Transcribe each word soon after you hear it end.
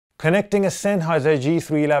Connecting a Sennheiser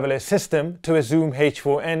G3 Lavalier System to a Zoom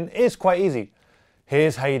H4n is quite easy.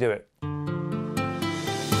 Here's how you do it.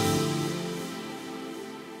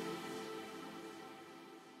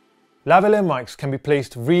 Lavalier mics can be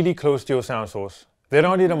placed really close to your sound source. They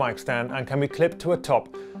don't need a mic stand and can be clipped to a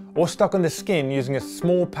top or stuck on the skin using a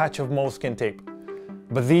small patch of moleskin tape.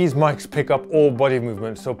 But these mics pick up all body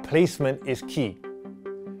movement, so placement is key.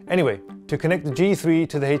 Anyway, to connect the G3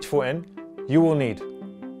 to the H4n, you will need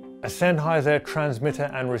a Sennheiser transmitter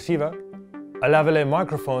and receiver, a lavalier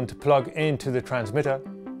microphone to plug into the transmitter,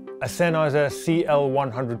 a Sennheiser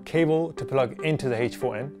CL100 cable to plug into the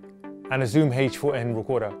H4n, and a Zoom H4n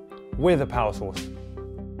recorder with a power source.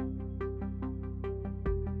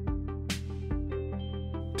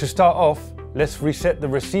 To start off, let's reset the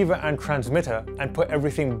receiver and transmitter and put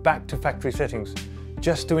everything back to factory settings,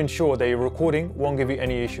 just to ensure that your recording won't give you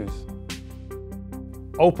any issues.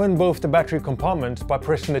 Open both the battery compartments by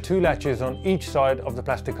pressing the two latches on each side of the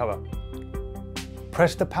plastic cover.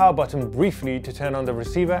 Press the power button briefly to turn on the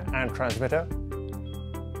receiver and transmitter.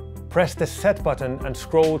 Press the set button and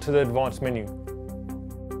scroll to the advanced menu.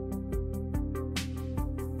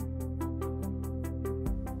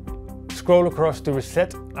 Scroll across to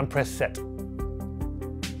reset and press set.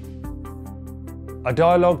 A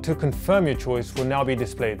dialog to confirm your choice will now be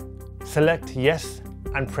displayed. Select yes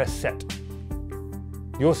and press set.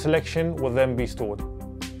 Your selection will then be stored.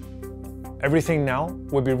 Everything now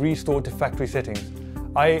will be restored to factory settings.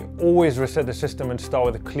 I always reset the system and start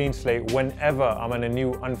with a clean slate whenever I'm in a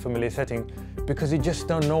new unfamiliar setting, because you just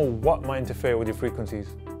don't know what might interfere with your frequencies.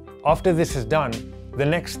 After this is done, the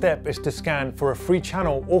next step is to scan for a free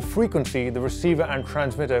channel or frequency the receiver and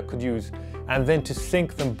transmitter could use, and then to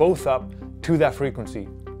sync them both up to that frequency.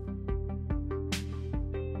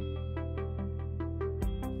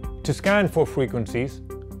 To scan for frequencies,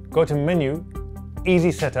 go to Menu,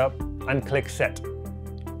 Easy Setup, and click Set.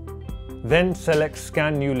 Then select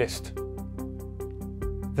Scan New List.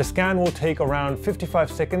 The scan will take around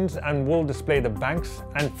 55 seconds and will display the banks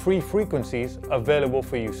and free frequencies available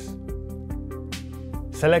for use.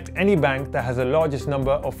 Select any bank that has the largest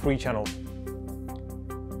number of free channels.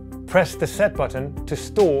 Press the Set button to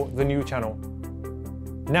store the new channel.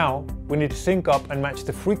 Now, we need to sync up and match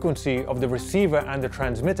the frequency of the receiver and the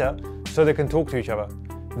transmitter so they can talk to each other.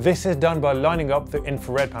 This is done by lining up the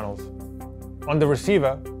infrared panels. On the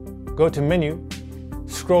receiver, go to Menu,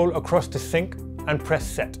 scroll across to Sync and press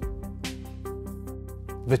Set.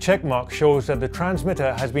 The check mark shows that the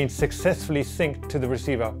transmitter has been successfully synced to the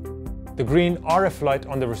receiver. The green RF light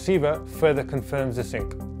on the receiver further confirms the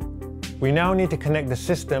sync. We now need to connect the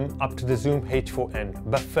system up to the Zoom H4n,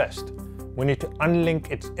 but first, we need to unlink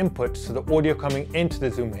its input so the audio coming into the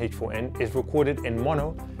Zoom H4n is recorded in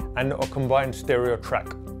mono and a combined stereo track.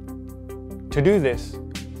 To do this,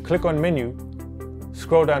 click on Menu,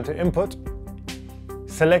 scroll down to Input,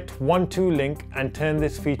 select 1-2 link and turn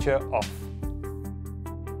this feature off.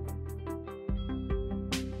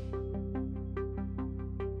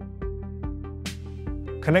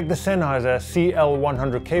 Connect the Sennheiser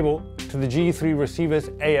CL100 cable to the G3 receiver's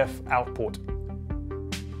AF out port.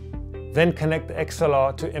 Then connect the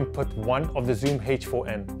XLR to input 1 of the Zoom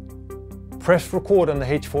H4n. Press record on the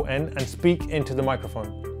H4n and speak into the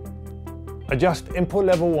microphone. Adjust input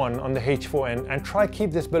level 1 on the H4n and try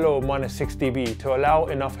keep this below -6 dB to allow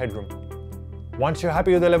enough headroom. Once you're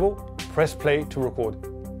happy with the level, press play to record.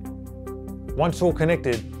 Once all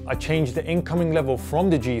connected, I changed the incoming level from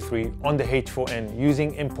the G3 on the H4n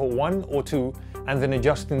using input 1 or 2 and then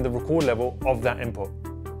adjusting the record level of that input.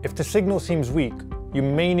 If the signal seems weak, you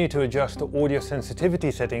may need to adjust the audio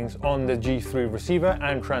sensitivity settings on the G3 receiver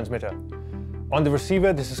and transmitter. On the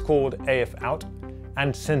receiver, this is called AF out,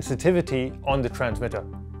 and sensitivity on the transmitter.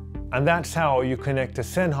 And that's how you connect a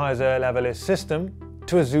Sennheiser Lavalier System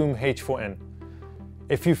to a Zoom H4n.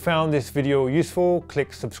 If you found this video useful,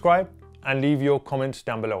 click subscribe and leave your comments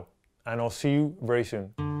down below. And I'll see you very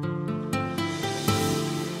soon.